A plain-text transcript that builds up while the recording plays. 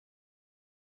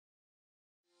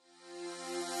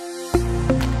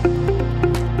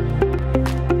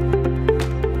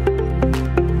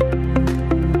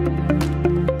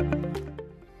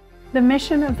The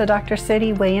mission of the Dr. Sid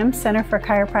E. Center for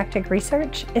Chiropractic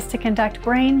Research is to conduct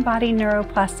brain-body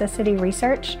neuroplasticity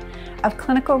research of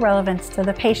clinical relevance to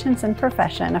the patients and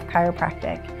profession of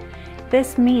chiropractic.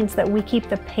 This means that we keep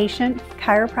the patient,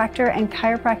 chiropractor, and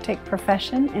chiropractic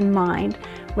profession in mind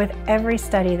with every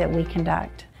study that we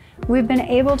conduct. We've been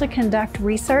able to conduct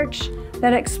research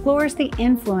that explores the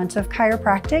influence of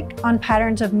chiropractic on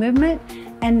patterns of movement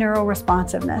and neural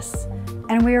responsiveness.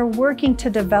 And we are working to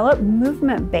develop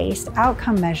movement-based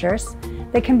outcome measures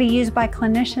that can be used by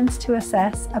clinicians to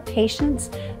assess a patient's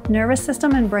nervous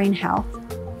system and brain health.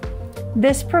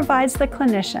 This provides the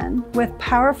clinician with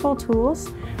powerful tools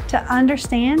to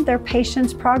understand their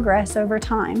patient's progress over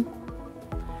time.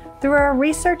 Through our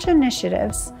research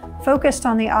initiatives focused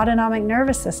on the autonomic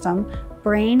nervous system,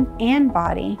 brain, and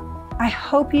body, I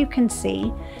hope you can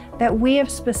see that we have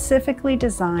specifically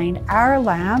designed our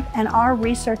lab and our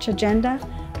research agenda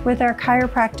with our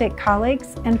chiropractic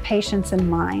colleagues and patients in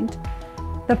mind.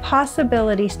 The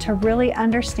possibilities to really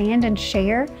understand and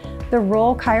share the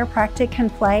role chiropractic can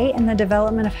play in the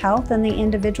development of health in the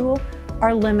individual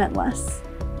are limitless.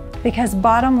 Because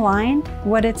bottom line,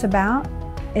 what it's about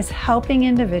is helping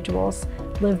individuals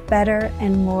live better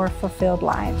and more fulfilled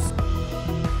lives.